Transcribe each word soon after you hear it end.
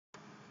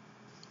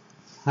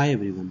Hi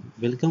everyone,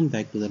 welcome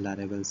back to the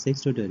Laravel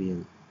 6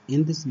 tutorial.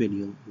 In this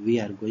video,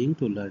 we are going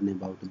to learn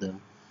about the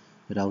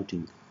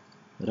routing.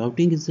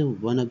 Routing is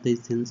one of the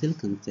essential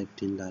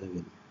concepts in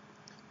Laravel.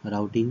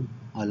 Routing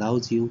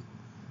allows you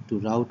to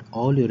route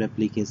all your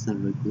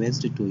application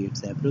requests to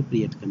its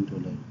appropriate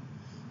controller.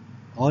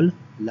 All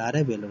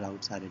Laravel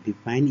routes are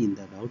defined in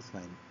the route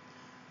file,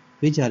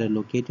 which are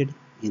located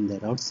in the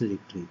routes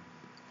directory.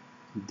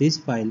 These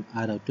files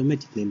are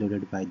automatically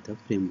loaded by the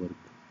framework.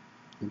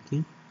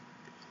 Okay.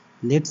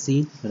 Let's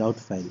see route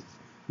file.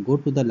 Go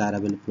to the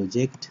Laravel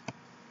project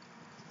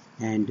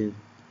and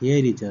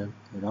here is a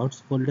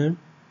routes folder,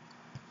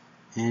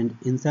 and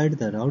inside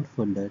the route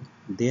folder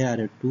there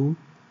are two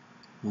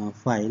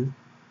files,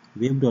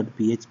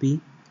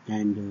 web.php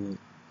and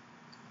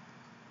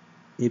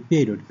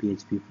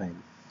api.php file.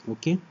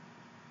 Okay,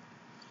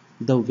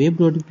 the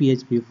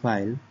web.php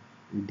file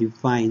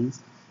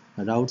defines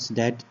routes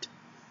that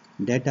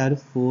are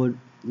for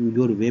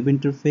your web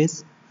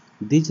interface.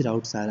 These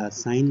routes are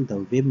assigned the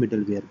web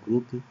middleware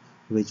group,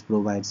 which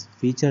provides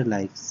features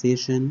like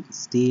session,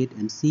 state,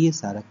 and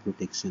CSRF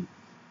protection.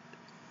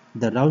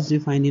 The routes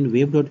defined in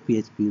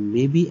web.php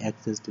may be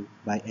accessed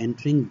by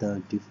entering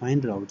the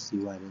defined routes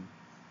URL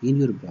in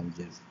your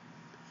browser.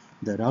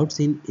 The routes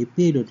in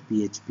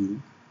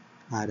api.php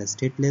are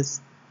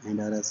stateless and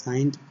are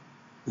assigned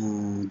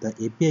the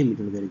API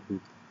middleware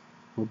group.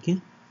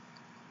 Okay.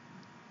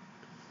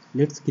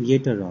 Let's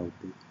create a route.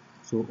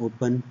 So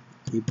open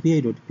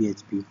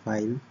api.php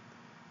file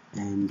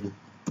and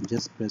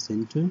just press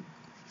enter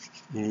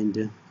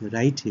and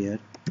write here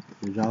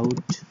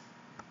route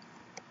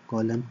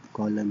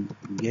column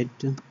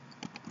get,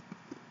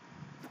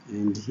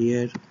 and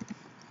here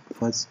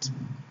first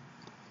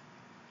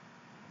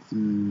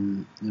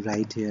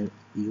write here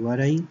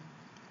URI,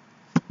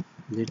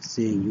 let's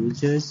say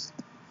users,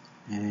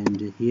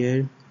 and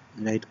here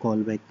write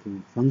callback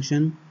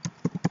function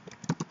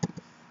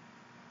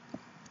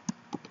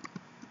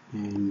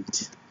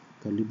and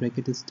curly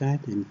bracket start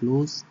and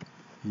close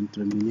and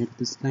terminate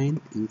this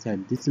line.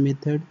 Inside this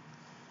method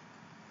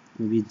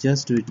we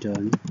just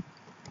return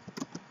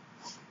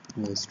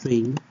a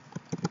string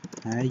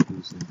hi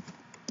user.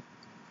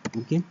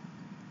 Okay,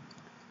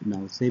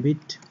 now save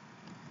it.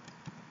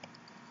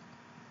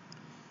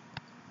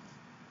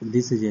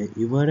 This is a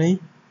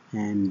URI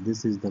and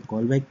this is the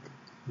callback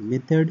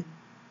method,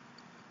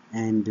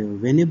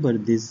 and whenever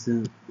this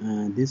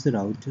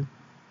route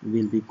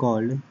will be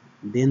called,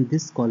 then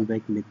this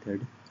callback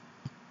method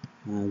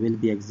will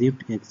be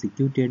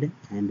executed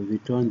and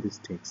return this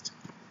text.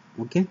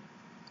 Okay,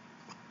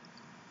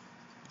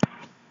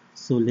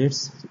 so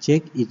let's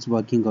check it's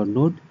working or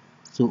not.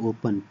 So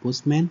open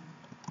Postman.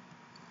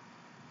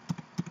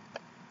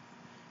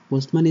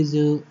 Postman is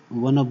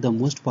one of the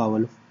most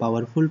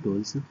powerful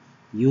tools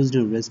used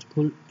in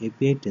RESTful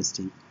API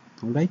testing.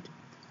 Alright,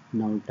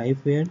 now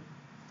type here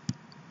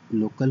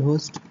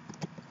localhost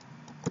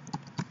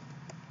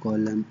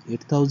colon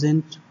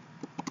 8000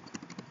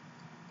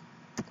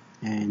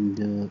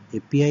 and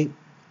API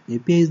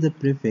is the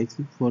prefix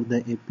for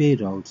the API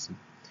routes,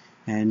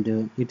 and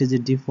it is a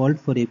default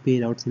for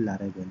API routes in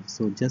Laravel.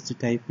 So just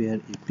type here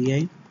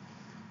API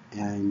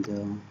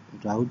and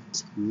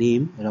route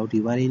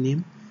URI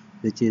name,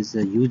 which is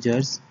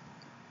users,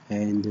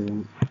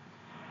 and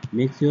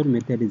make sure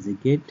method is a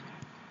get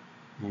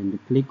and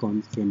click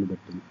on send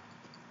button.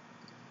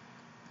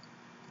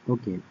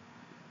 Okay,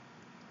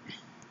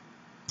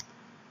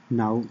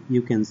 now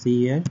you can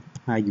see here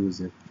hi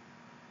user.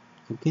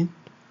 Okay,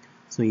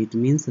 so it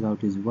means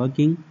route is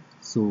working.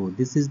 So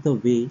this is the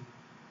way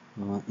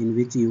in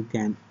which you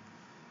can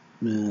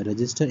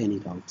register any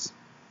routes.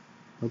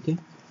 Okay,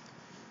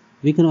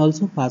 we can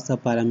also pass a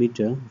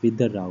parameter with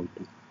the route.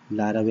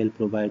 Laravel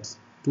provides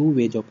two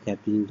ways of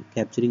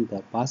capturing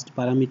the passed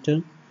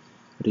parameter,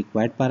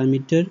 required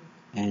parameter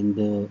and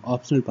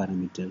optional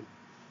parameter.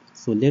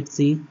 So let's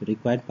see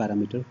required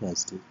parameter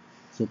first.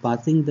 So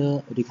passing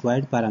the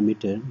required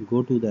parameter,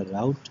 go to the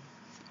route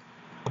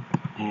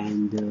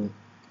and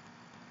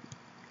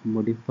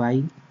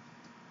modify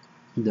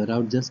the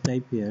route. Just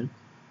type here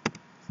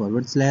 /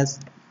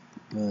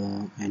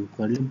 and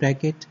curly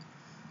bracket.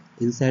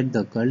 Inside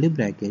the curly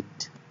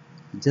bracket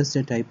just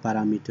type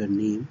parameter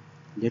name.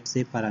 Let's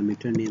say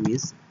parameter name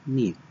is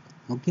name.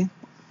 Okay,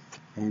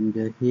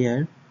 and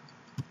here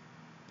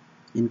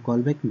in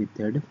callback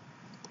method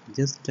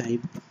just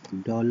type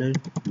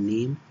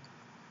 $name,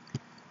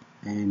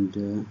 and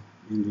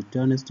in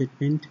return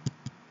statement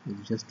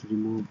just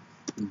remove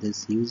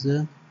this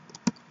user,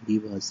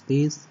 give a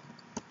space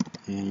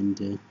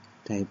and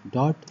type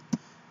dot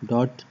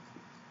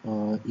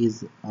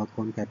is a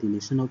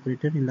concatenation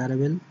operator in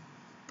Laravel,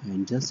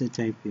 and just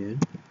type here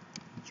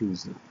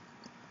user,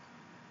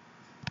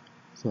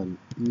 sorry,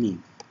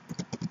 name.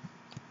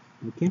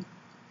 Okay,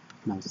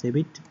 now save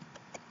it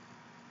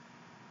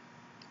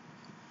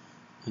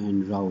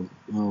and route.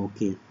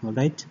 Okay, all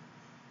right,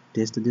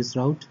 test this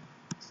route.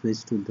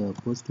 Switch to the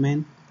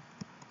Postman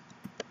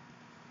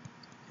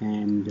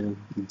and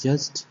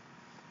just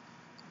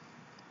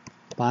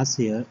pass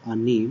here a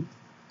name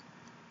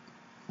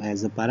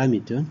as a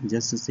parameter.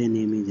 Just say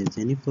name is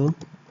Jennifer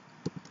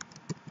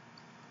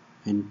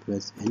and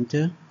press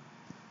enter.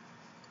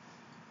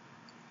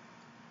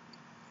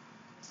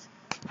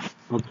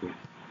 Okay,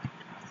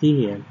 see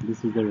here,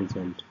 this is the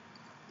result.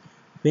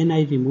 When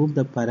I remove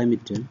the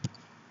parameter,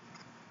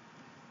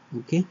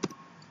 okay,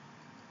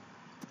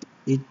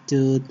 it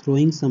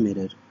throwing some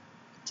error.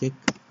 Check.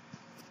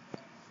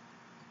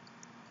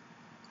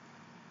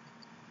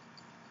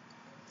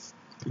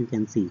 You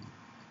can see,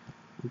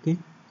 okay,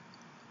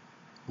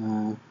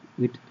 uh,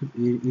 it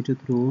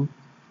throw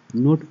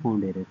not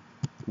found error.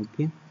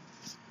 Okay,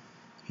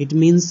 it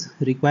means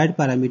required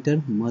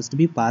parameter must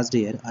be passed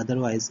here,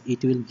 otherwise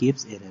it will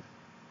gives error.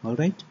 All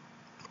right,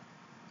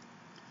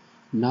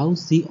 now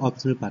see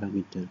optional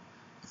parameter.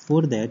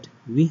 For that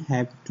we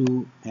have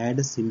to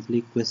add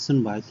simply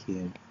question mark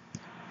here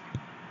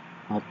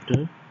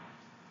after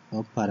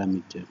a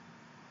parameter.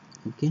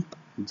 Okay,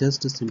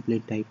 just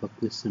simply type a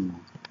question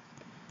mark,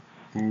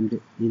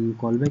 and in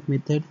callback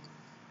method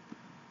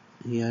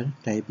here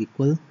type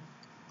equal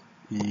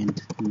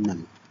and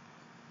null.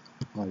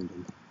 All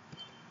done.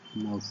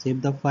 Now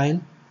save the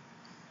file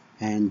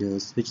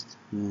and switch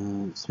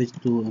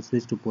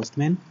to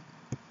Postman,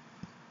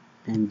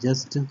 and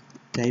just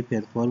type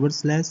here /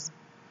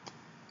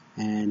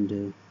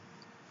 and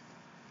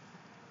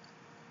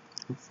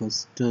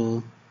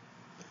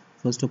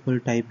first of all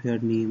type here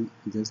name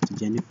just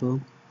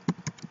Jennifer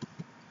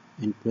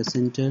and press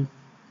enter.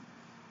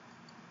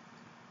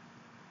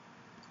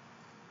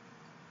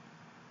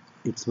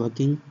 It's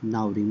working.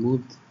 Now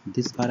remove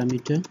this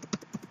parameter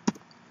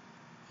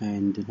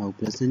and now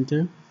press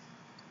enter,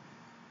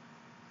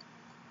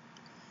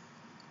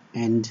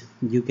 and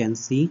you can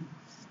see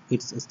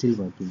it's still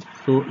working.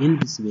 So in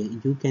this way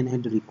you can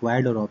add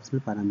required or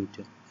optional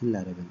parameter in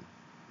Laravel.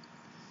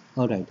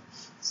 Alright,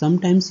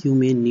 sometimes you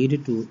may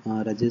need to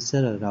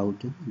register a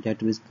route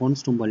that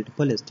responds to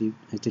multiple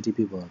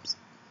HTTP verbs.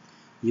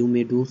 You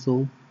may do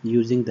so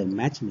using the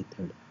match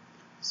method.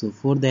 So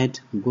for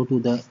that, go to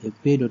the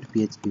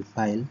api.php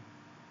file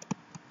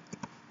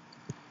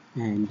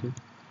and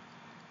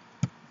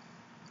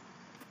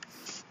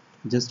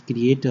just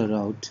create a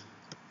route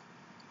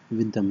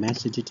with the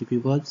match HTTP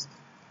verbs.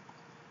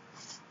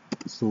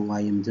 So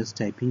I am just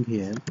typing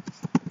here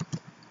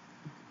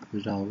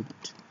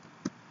route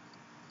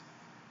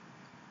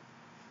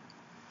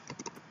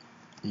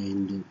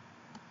and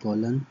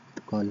colon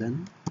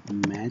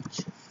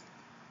match,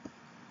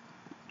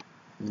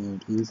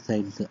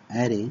 inside the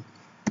array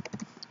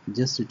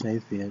just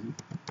type here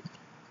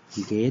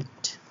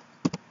get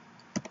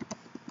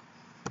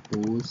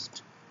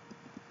post,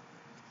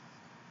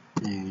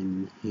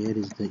 and here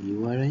is the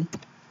URI,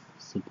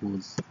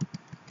 suppose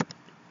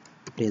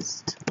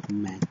test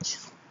match.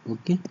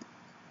 Okay,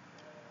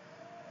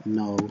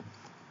 now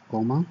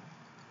comma,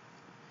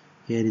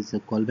 here is a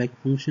callback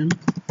function,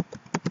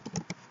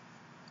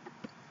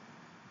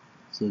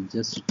 so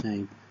just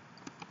type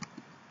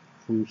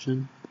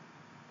function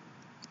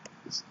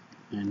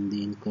and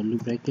then curly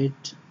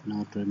bracket.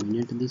 Now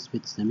terminate this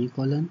with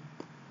semicolon,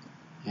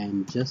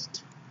 and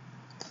just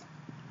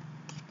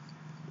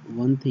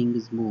one thing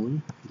is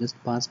more,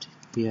 just passed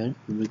here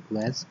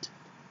request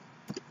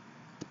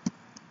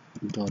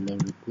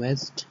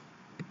 $request,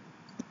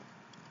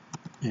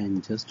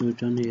 and just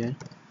return here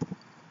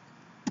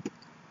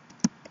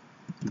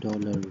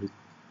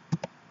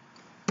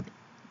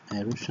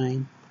arrow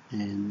sign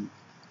and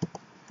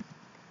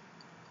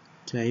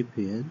type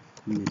here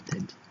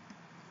method.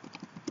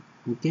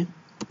 Okay,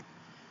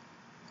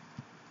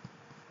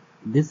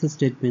 this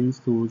statement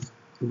shows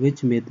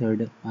which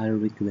method are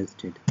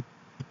requested.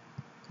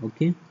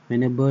 Okay,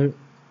 whenever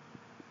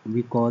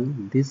we call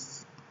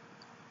this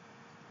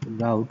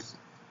routes,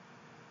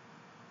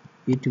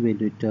 it will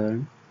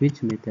return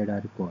which method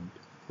are called.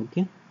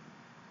 Okay,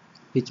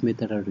 which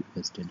method are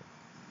requested.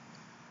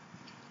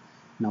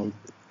 Now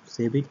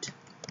save it,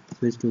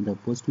 switch to the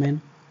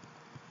Postman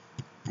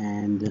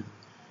and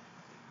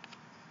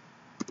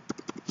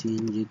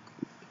change it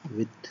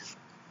with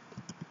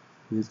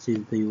which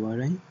is the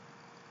URI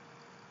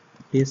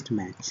test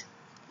match.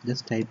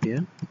 Just type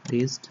here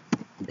test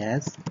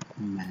dash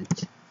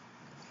match.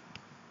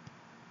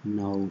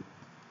 Now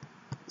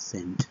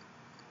send.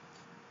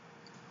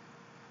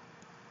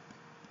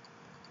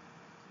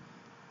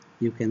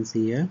 You can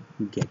see here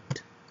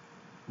get.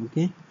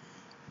 Okay,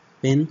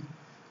 when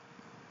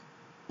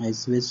I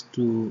switch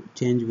to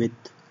change with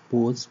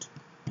post,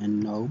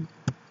 and now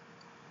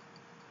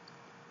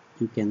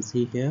you can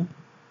see here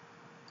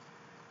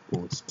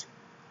post.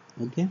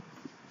 Okay,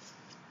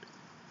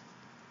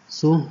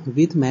 so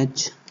with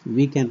match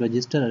we can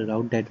register a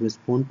route that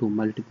responds to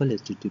multiple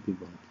HTTP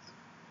verbs.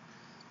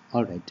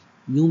 Alright,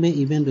 you may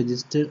even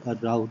register a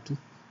route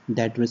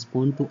that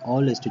responds to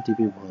all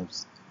HTTP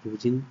verbs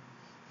using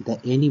the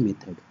any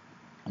method.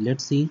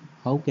 Let's see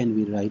how can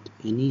we write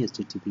any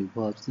HTTP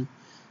verbs.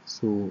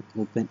 So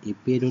open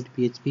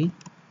api.php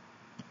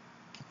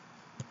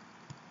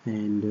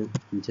and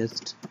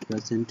just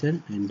press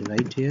enter and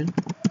write here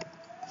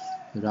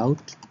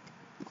route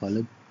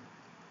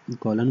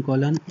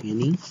colon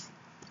any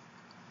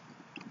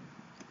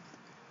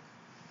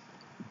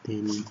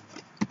then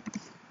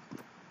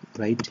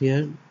right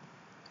here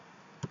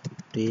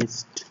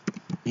test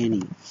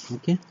any.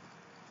 Okay,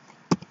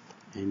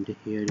 and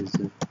here is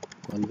a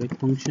callback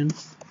function.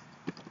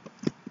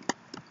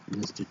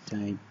 Just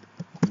type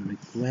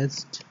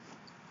request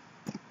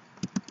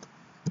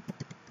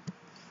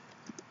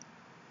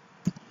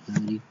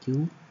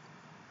req.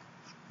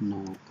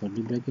 Now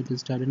curly bracket is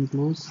start and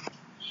close,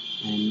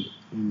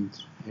 and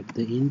at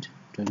the end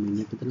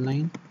terminate the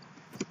line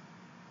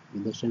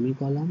with the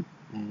semicolon,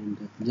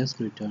 and just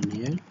return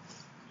here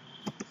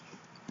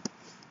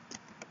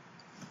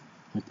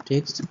a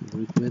text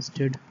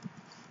requested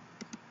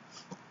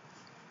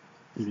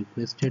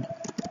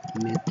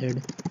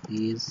method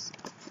is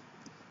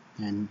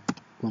an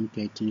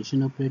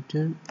concatenation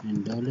operator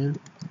and dollar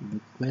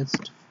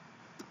request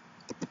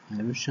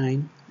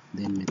 $,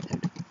 then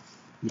method.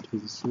 It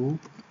will show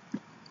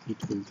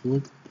which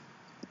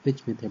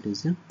method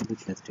is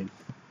requested.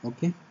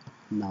 Okay,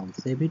 now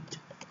save it,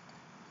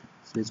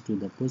 switch to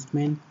the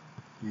Postman,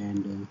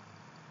 and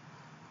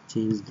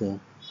change the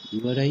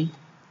URI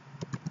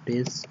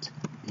test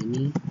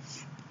any,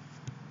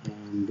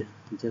 and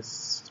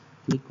just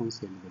click on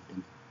send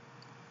button.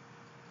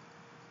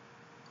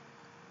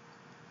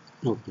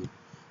 Okay,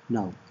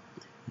 now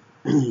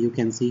you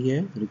can see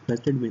here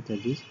requested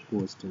method is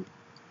post.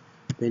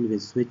 When we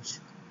switch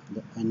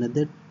the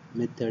another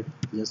method,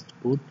 just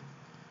put,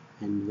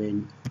 and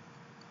when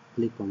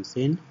click on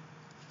send,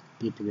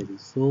 it will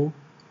show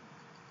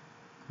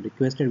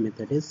requested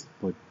method is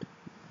put.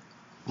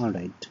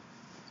 Alright,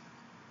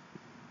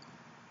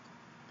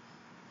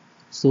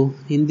 so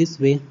in this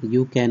way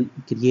you can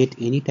create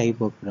any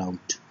type of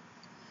route.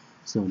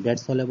 So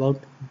that's all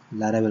about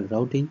Laravel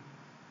routing.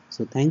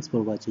 So thanks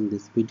for watching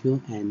this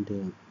video,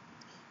 and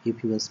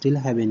if you still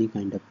have any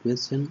kind of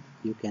question,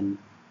 you can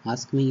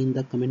ask me in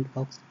the comment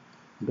box.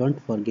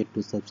 Don't forget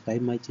to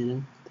subscribe my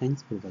channel.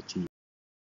 Thanks for watching.